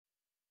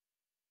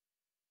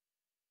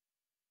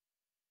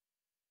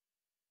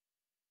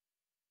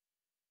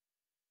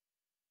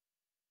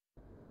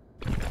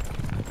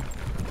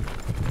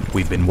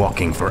We've been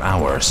walking for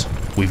hours.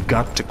 We've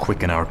got to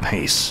quicken our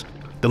pace.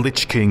 The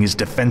Lich King is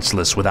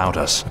defenseless without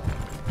us.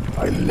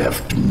 I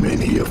left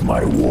many of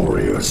my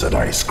warriors at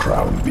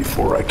Icecrown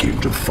before I came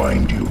to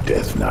find you,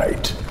 Death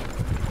Knight.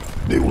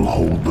 They will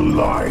hold the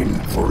line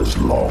for as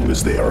long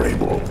as they are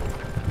able.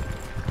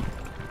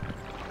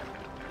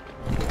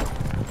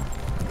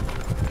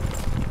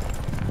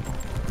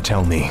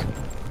 Tell me,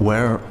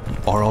 where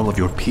are all of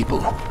your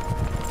people?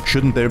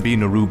 Shouldn't there be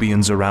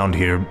Nerubians around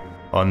here,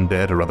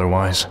 undead or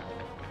otherwise?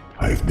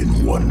 I've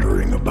been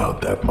wondering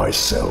about that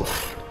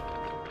myself.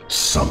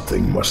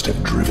 Something must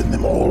have driven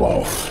them all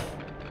off.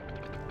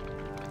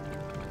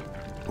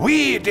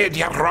 We did,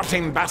 you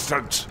rotting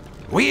bastards!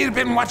 We've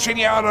been watching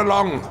you all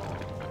along!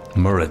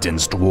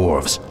 Muradin's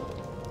dwarves.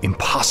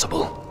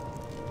 Impossible.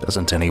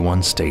 Doesn't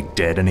anyone stay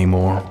dead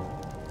anymore?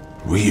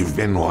 We've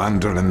been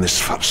wandering this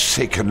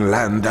forsaken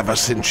land ever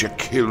since you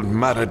killed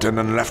Muradin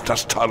and left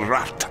us to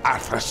rot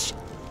Arthas.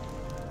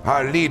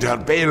 Our leader,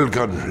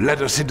 Baelgun,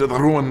 led us into the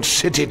ruined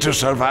city to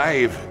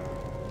survive.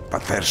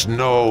 But there's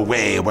no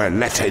way we're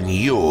letting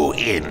you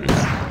in.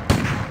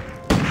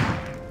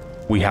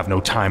 We have no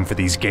time for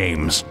these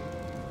games.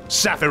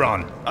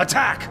 Saphiron,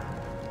 attack!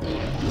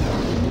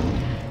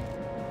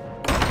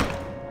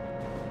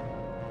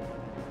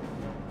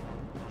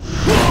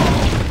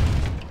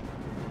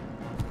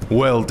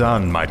 Well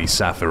done, mighty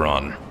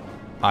Saphiron.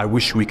 I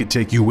wish we could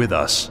take you with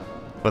us,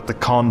 but the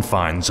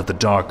confines of the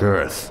Dark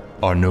Earth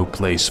are no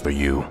place for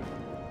you.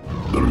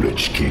 The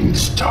Lich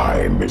King's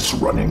time is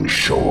running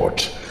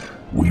short.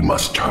 We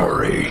must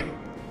hurry.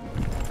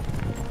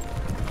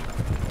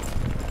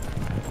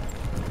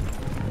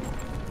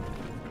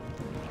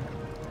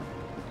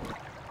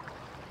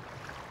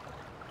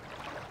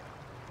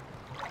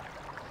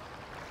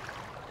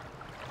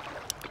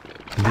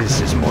 This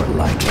is more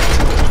like it.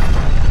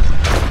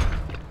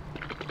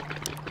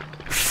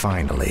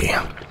 Finally.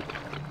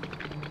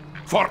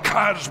 For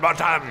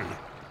Khazmatan!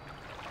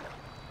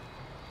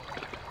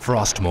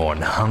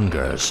 Frostmourne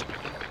hungers.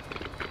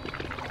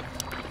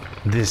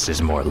 This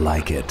is more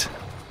like it.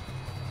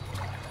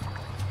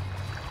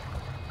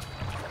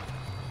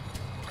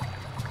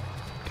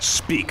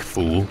 Speak,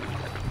 fool.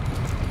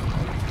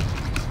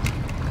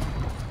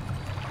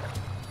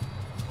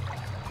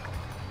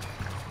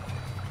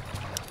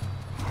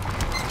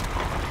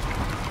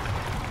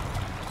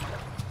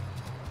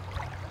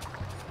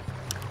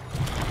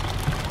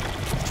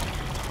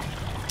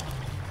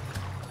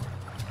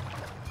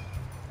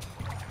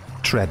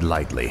 Tread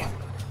lightly.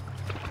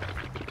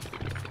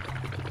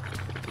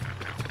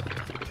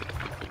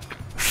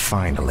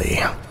 Finally.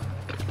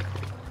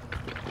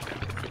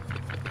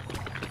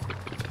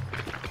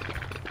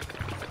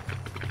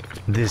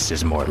 This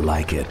is more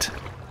like it.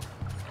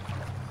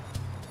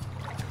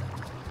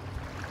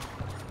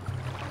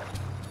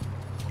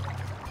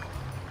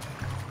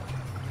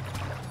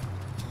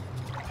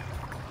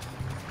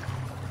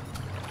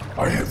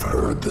 I have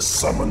heard the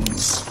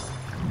summons.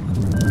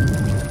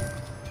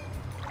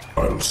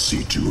 I'll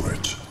see to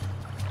it.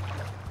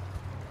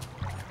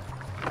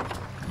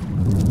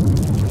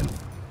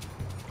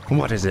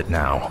 What is it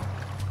now?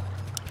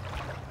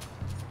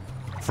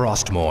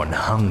 Frostmourne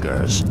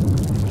hungers.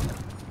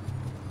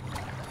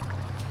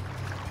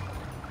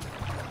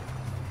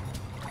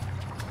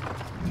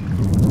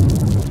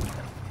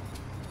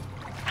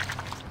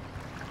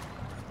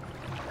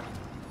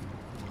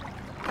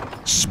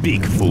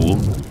 Speak, fool.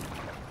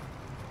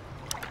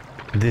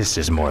 This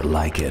is more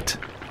like it.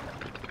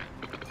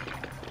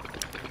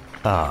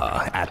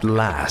 Ah, at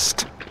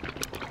last.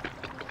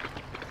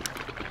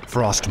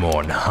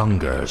 Frostmourne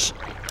hungers.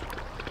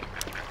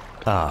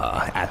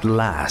 Ah, at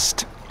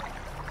last.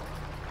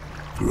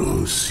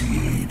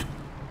 Proceed.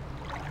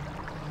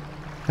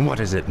 What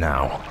is it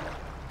now?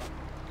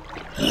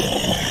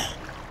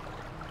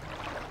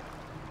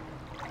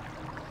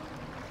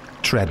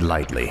 Tread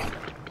lightly.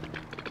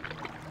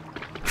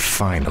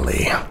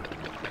 Finally.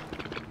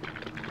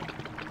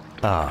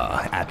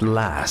 Ah, at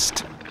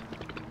last.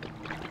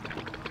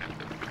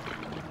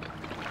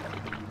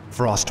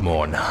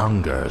 Frostmourne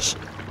hungers.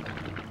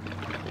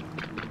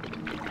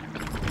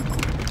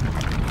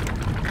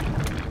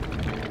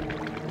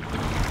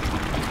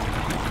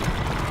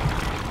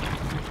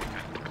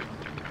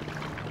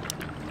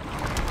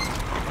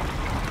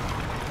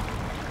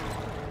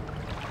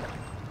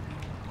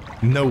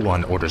 No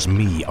one orders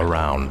me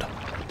around.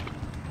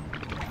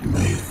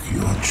 Make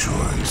your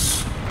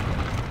choice.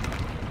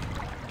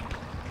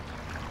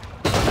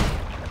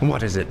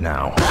 What is it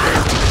now?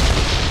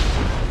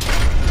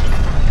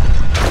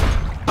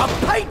 A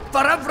pint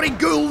for every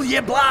ghoul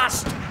you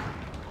blast!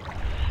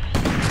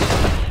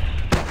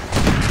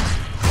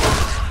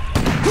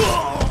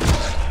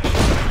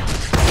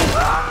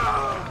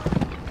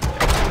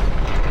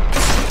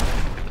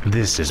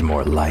 This is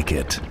more like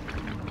it.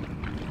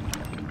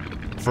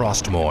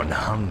 Frostmourne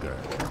hunger.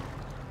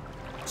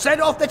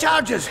 Send off the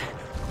charges!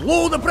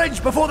 Blow the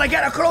bridge before they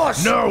get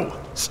across! No!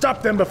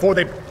 Stop them before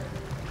they...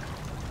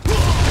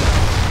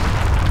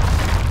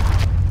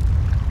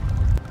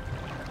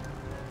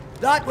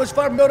 That was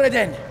for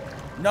Muradin.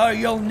 Now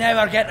you'll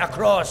never get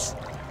across.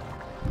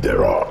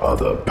 There are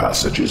other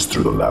passages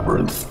through the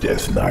labyrinth,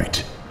 Death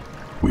Knight.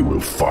 We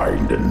will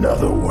find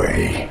another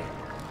way.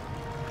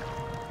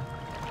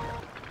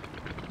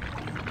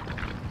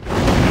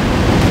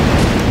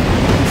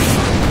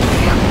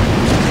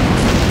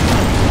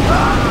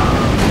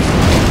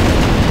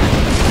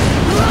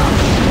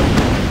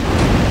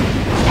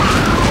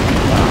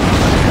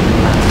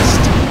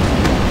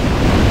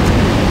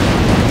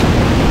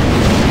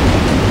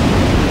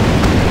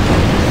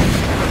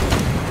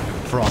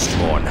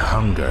 Frostborn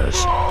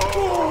hungers.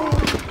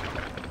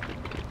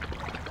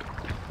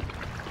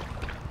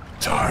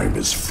 Time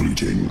is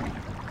fleeting.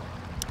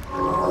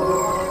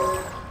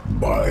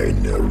 By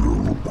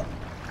Nerub.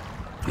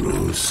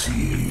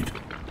 Proceed.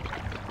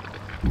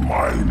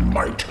 My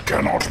might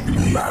cannot be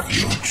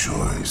matched. Your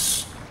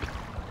choice.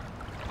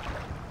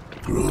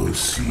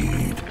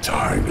 Proceed.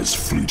 Time is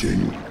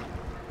fleeting.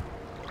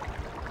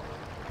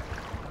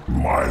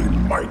 My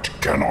might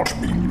cannot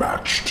be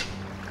matched.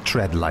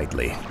 Tread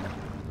lightly.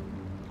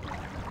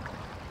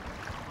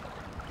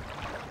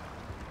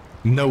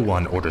 No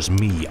one orders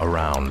me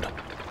around.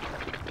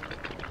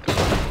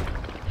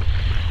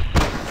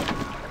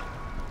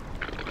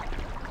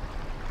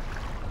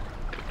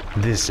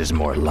 This is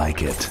more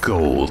like it.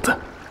 Gold.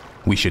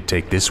 We should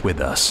take this with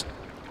us.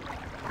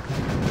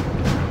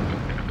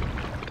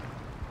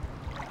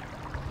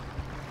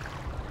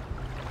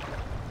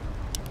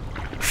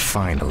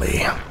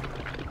 Finally.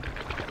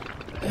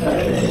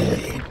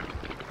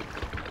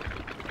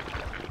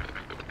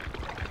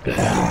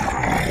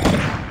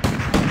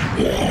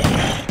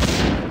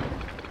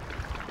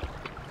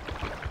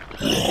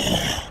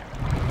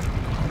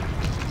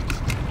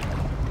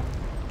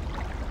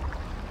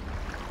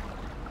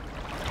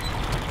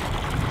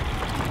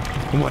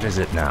 What is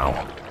it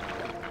now?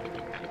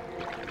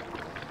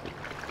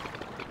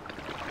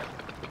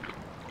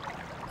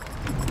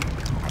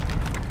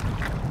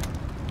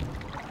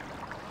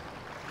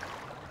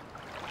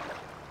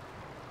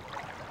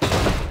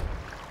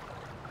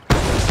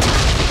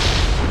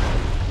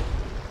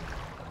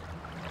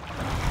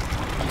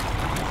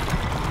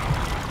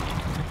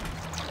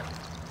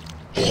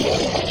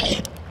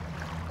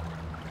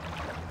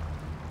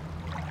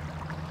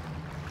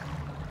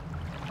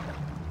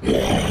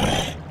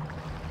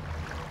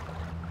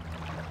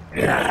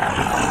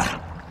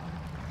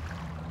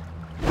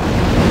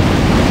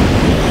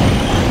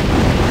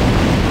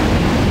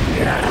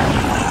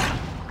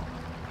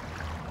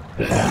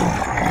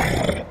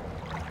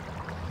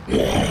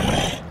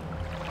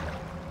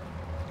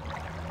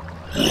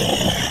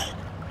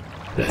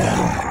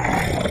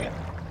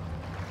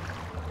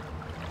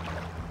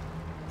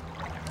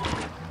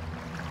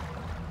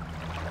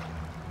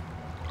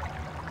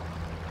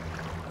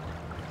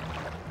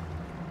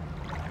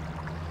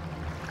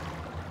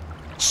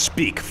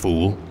 Speak,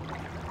 fool.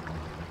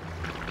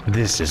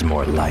 This is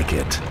more like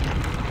it.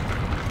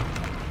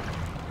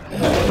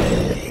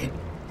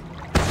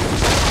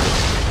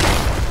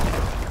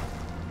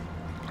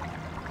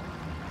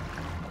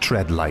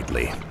 Tread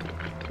lightly.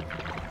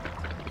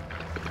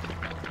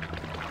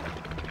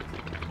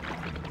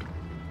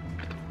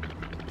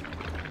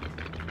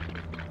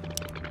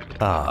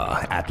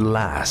 Ah, at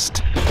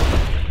last.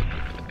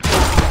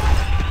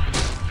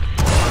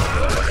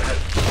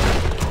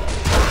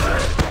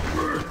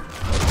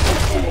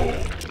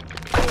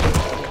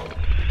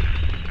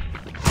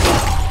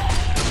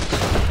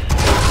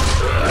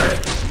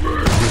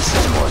 This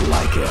is more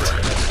like it.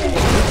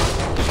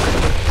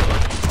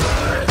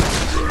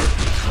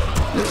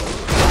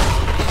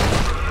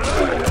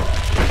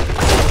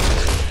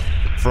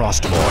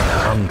 Frostborn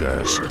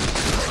hungers.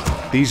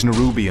 These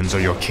Nerubians are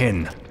your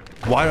kin.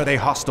 Why are they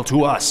hostile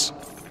to us?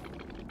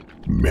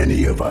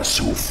 Many of us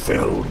who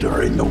fell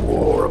during the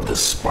War of the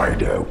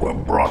Spider were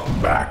brought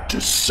back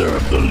to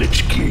serve the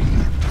Lich King.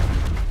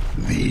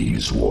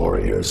 These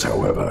warriors,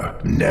 however,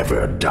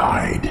 never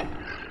died.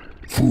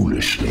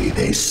 Foolishly,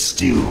 they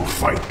still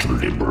fight to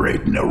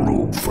liberate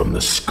Nerub from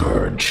the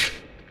Scourge.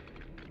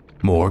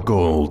 More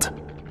gold.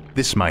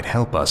 This might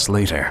help us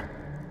later.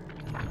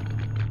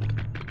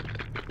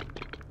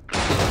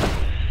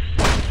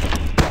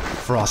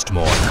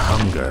 Frostborn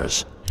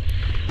hungers.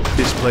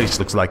 This place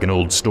looks like an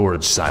old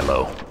storage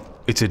silo.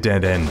 It's a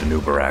dead end,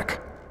 Nubarak.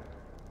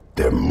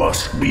 There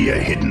must be a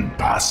hidden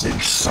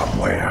passage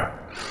somewhere.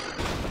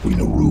 We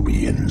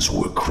Nerubians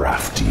were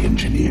crafty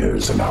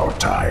engineers in our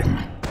time.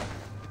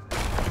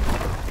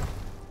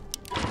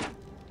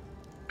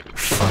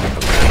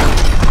 Finally.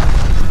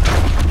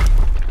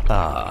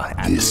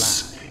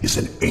 This is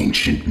an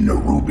ancient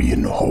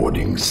Nerubian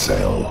hoarding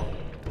cell.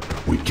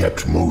 We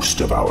kept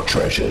most of our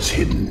treasures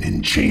hidden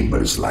in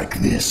chambers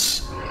like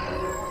this.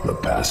 The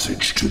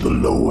passage to the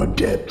lower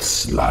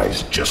depths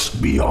lies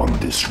just beyond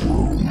this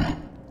room.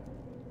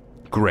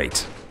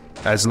 Great.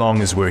 As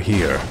long as we're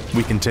here,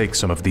 we can take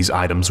some of these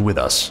items with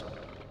us.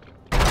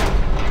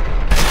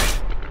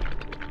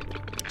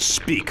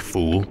 Speak,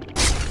 fool.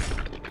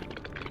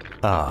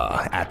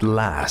 Ah, at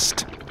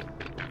last.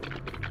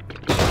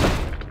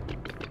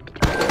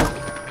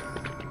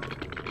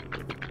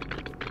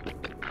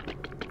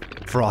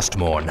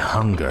 Frostmourne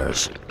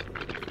hungers.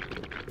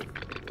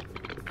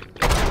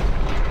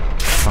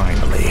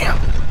 Finally.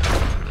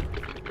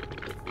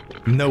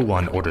 No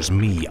one orders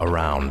me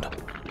around.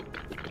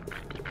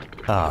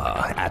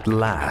 At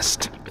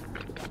last.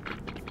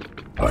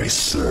 I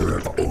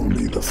serve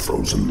only the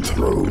frozen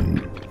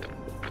throne.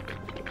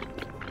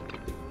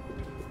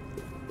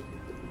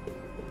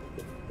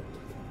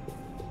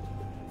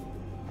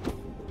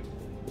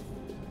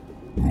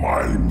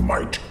 My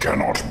might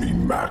cannot be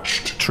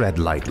matched. Tread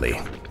lightly.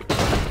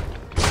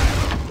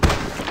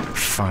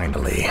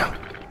 Finally.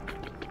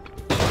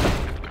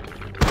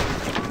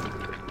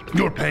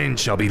 Your pain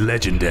shall be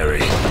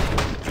legendary.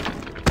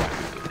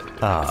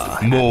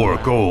 More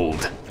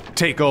gold.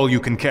 Take all you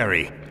can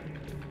carry.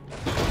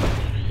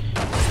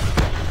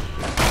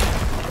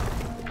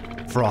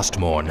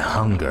 Frostmourne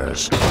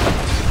hungers.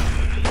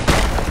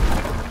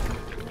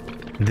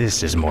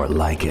 This is more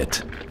like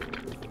it.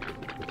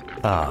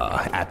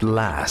 At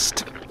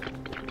last.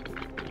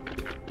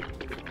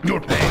 Your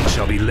pain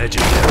shall be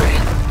legendary.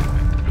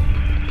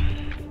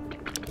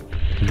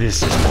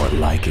 This is more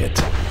like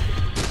it.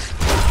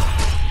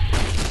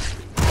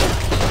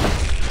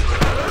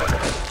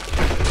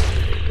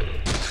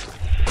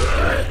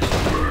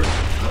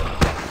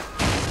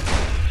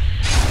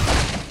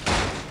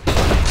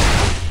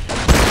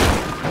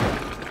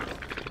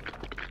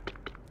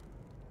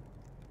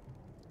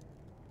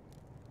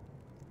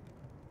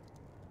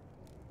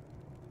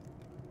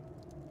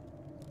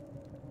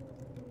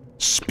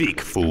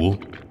 Speak, fool.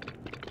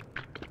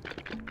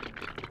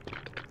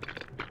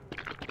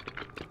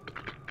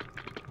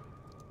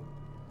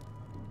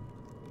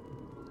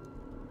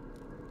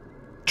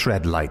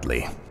 Tread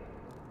lightly.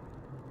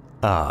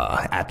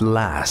 At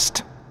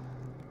last.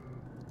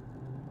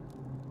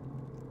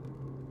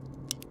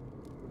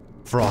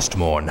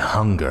 Frostmourne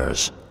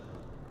hungers.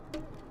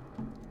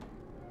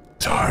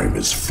 Time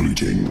is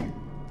fleeting.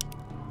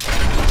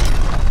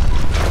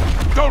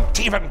 Don't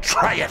even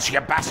try it, you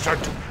bastard!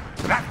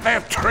 That there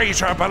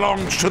treasure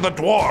belongs to the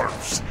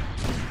dwarves!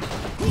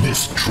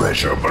 This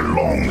treasure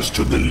belongs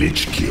to the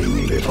Lich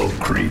King, little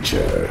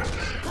creature.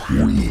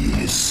 We,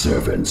 his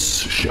servants,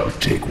 shall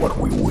take what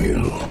we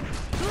will.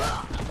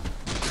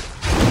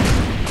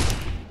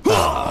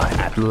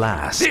 At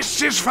last.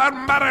 This is for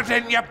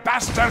Maradin, you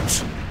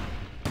bastards!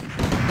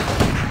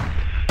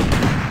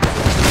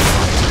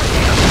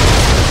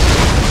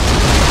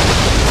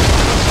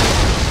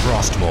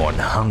 Frostmourne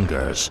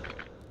hungers.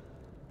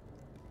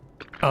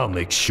 I'll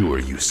make sure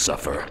you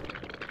suffer.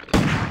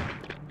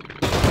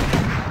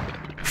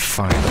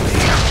 Finally.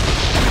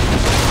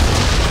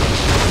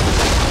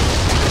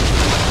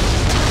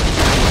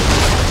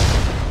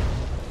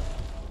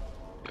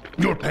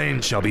 Your pain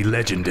shall be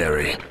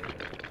legendary.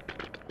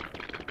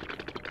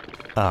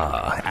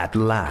 At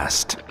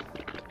last.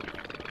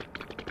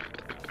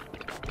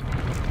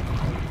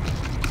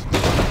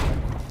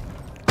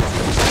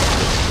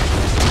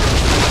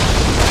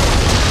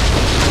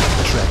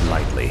 Tread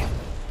lightly.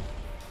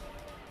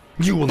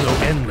 You will know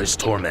endless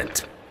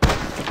torment.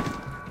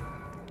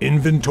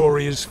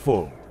 Inventory is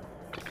full.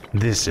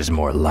 This is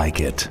more like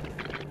it.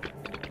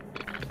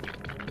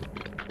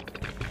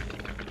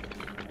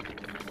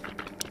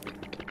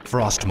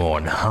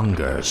 Frostmourne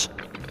hungers.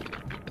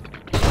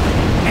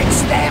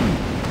 It's them!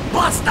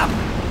 Blast them!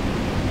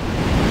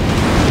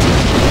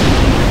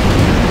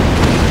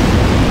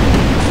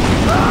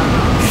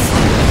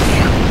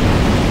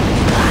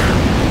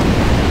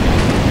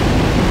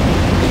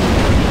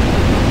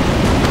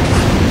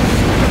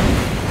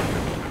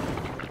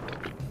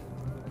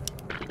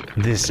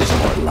 This is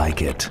more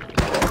like it.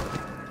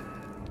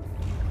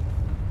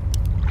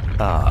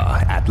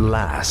 At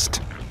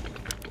last.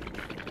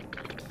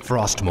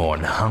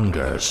 Frostmourne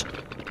hungers.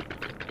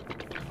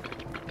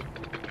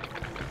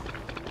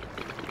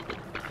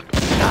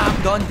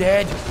 Damned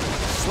undead!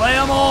 Slay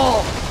them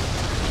all!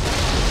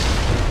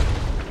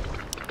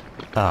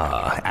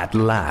 At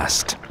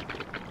last.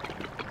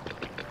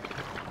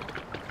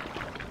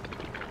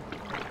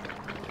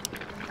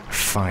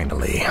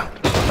 Finally.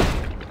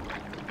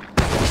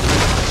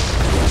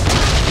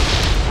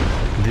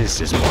 This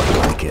is more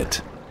like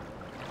it.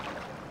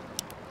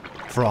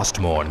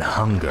 Frostmourne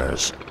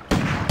hungers.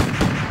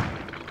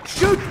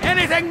 Shoot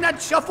anything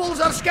that shuffles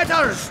or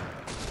skitters!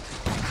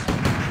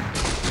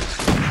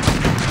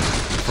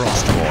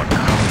 Frostmourne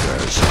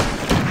hungers.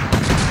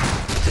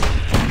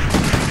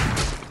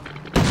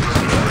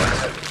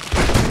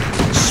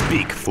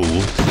 Speak,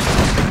 fool.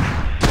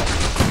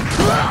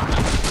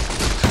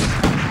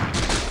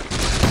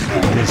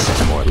 This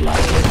is more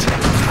like it.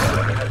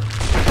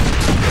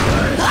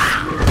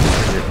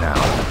 Is it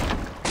now?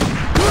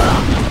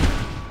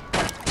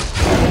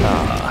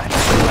 At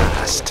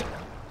last.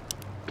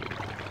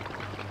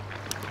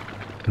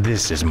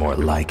 This is more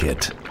like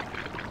it.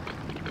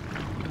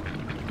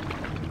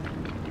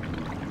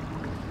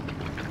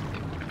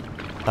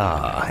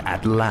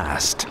 At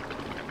last.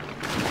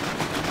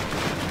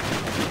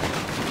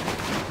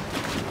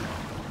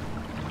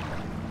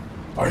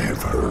 I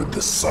have heard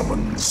the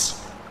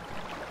summons.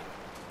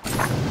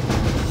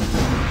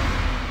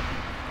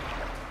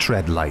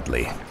 Tread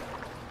lightly.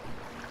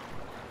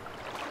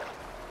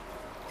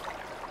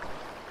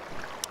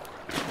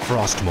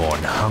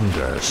 Frostmourne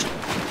hungers.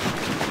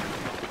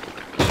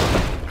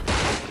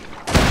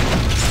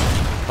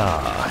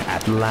 Ah,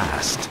 at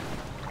last.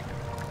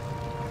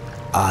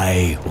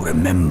 I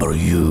remember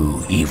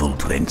you, evil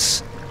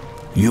prince.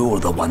 You're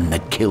the one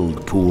that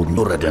killed poor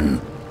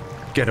Nuradin.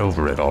 Get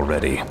over it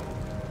already.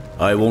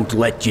 I won't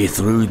let you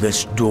through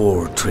this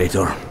door,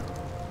 traitor.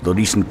 The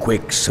recent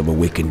quakes have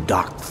awakened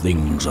dark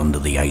things under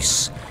the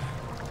ice.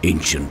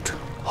 Ancient,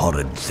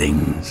 horrid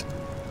things.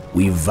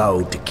 We've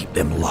vowed to keep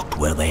them locked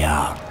where they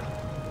are.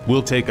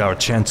 We'll take our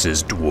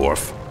chances,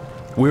 dwarf.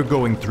 We're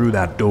going through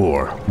that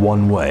door,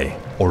 one way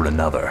or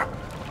another.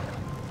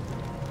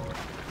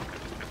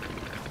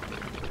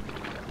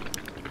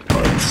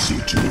 I'll see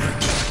to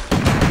it.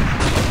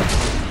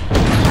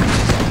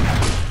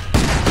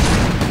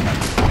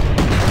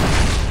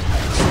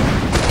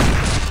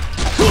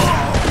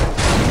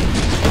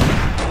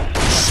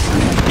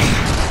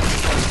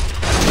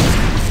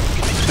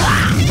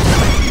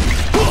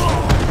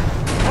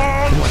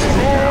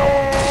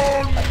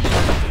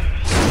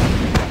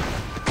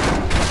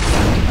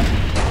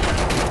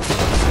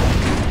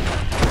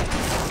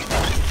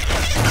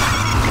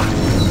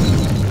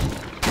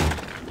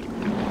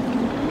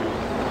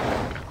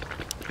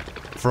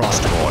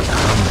 Frostmourne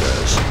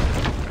hungers.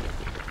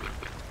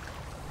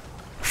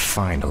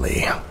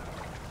 Finally.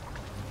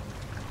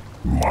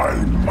 My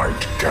might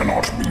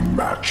cannot be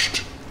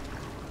matched.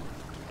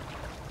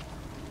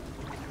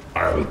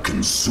 I'll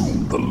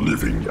consume the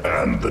living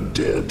and the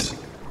dead.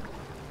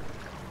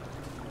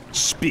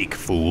 Speak,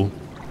 fool.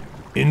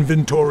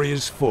 Inventory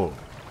is full.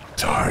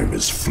 Time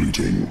is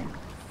fleeting.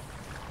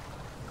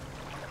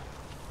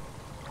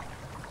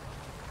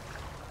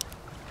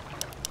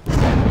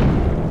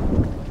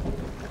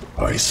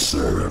 I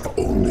serve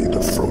only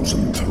the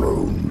frozen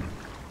throne.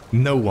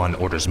 No one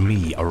orders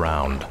me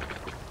around.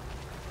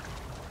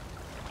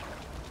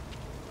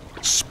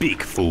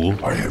 Speak, fool.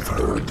 I have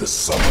heard the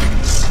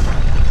summons.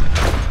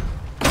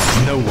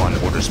 No one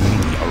orders me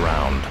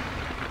around.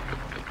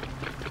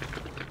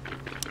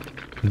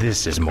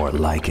 This is more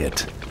like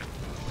it.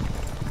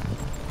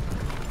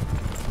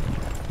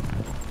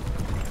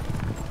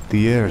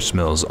 The air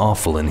smells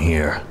awful in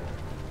here.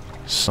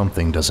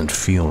 Something doesn't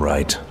feel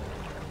right.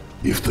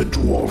 If the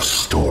dwarf's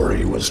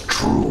story was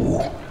true,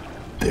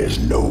 there's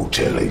no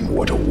telling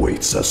what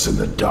awaits us in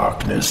the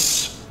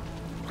darkness.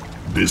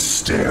 This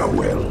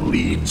stairwell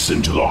leads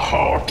into the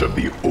heart of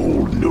the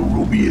old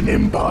Nerubian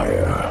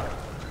Empire.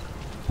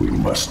 We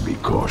must be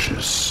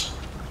cautious.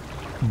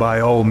 By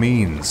all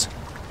means.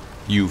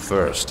 You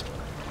first.